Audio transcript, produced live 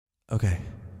Okay.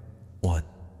 1,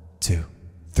 2,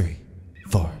 3,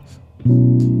 4.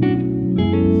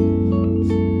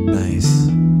 Nice.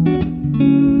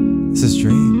 This is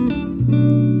Dream.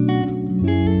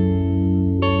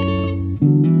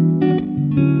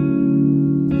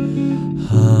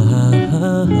 Ha ha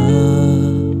ha ha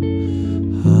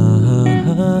ha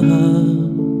ha ha.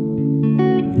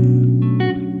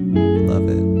 Love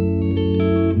it.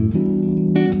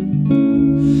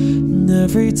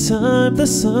 Every time the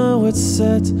sun would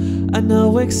set, I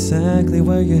know exactly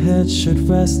where your head should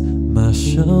rest. My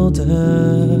shoulder,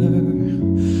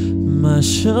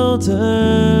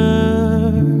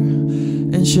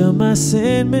 and you're my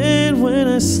Sandman when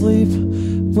I sleep.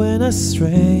 When I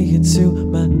stray into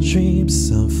my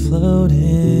dreams, I'm floating,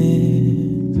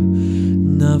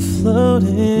 not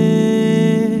floating.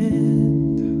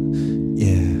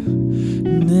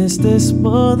 Yeah, and is this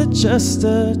more than just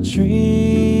a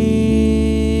dream?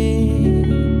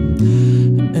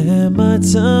 Am I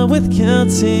done with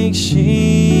counting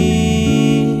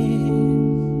sheep?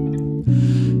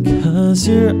 'Cause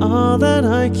you're all that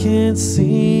I can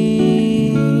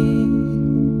see.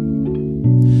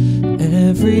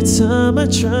 Every time I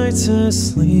try to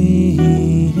sleep,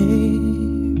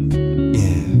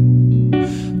 yeah,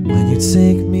 when you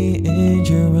take me in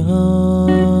your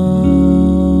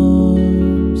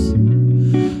arms,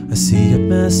 I see a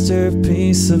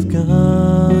masterpiece of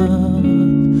God.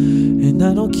 And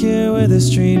I don't care where this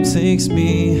dream takes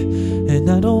me, and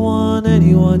I don't want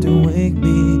anyone to wake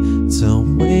me.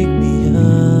 Don't wake me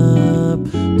up,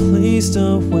 please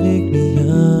don't wake me up.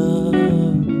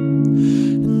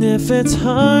 If it's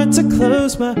hard to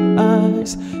close my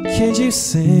eyes, can you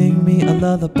sing me a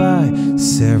lullaby?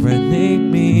 Serenade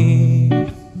me,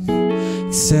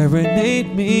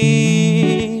 serenade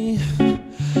me.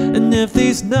 And if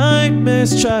these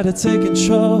nightmares try to take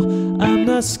control, I'm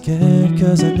not scared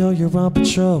 'cause I know you're on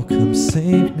patrol. Come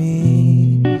save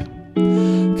me,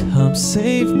 come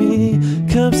save me,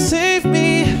 come save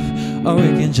me. Or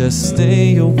we can just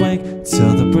stay awake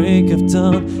till the break of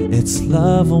dawn. It's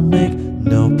love will make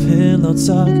no pillow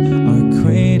talk, our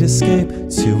great escape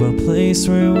to a place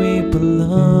where we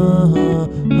belong.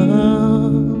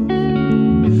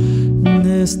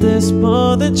 Is this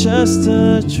more than just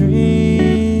a dream?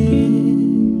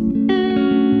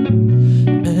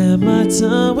 Am I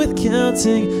done with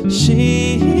counting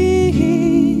sheep?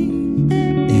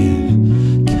 Yeah,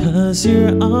 'cause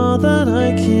you're all that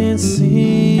I can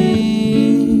see.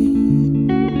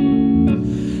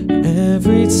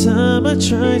 Every time I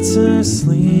try to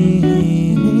sleep,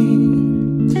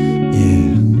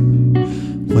 yeah,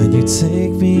 when you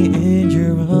take me in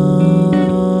your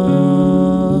arms,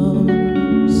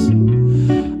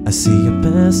 I see a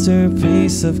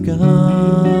masterpiece of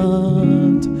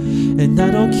God. And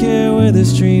I don't care where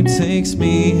this dream takes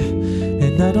me,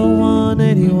 and I don't want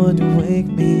anyone to wake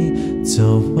me.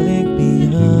 Don't wake me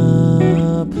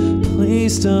up,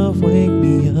 please don't wake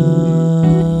me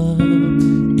up.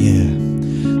 Yeah.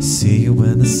 See you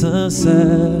when the sun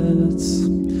sets,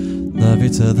 love you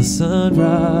till the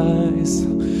sunrise.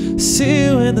 See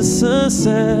you when the sun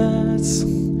sets,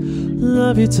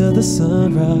 love you till the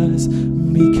sunrise.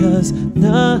 Because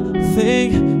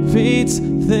nothing beats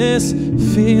this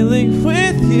feeling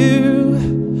with you.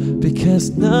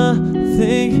 Because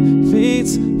nothing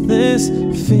beats this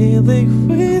feeling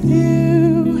with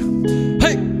you.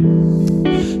 Hey!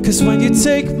 'Cause when you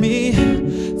take me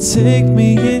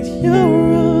in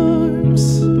your arms,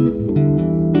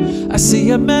 I see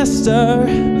a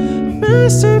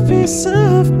masterpiece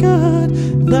of God.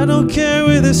 And I don't care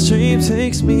where this dream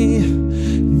takes me,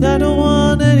 and I don't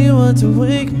want anyone to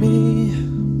wake me.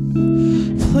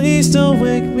 Please don't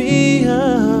wake me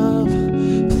up,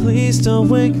 please don't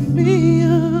wake me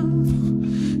up.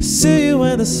 See you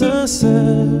when the sun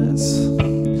sets,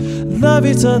 love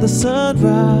you till the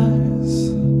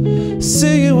sunrise.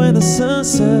 See you when the sun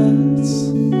sets,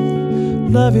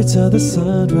 love you till the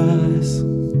sunrise.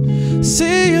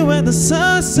 See you when the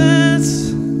sun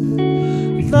sets,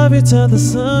 love you till the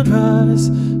sunrise.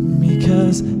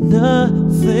 Because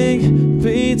nothing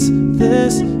beats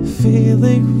this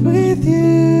feeling with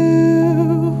you.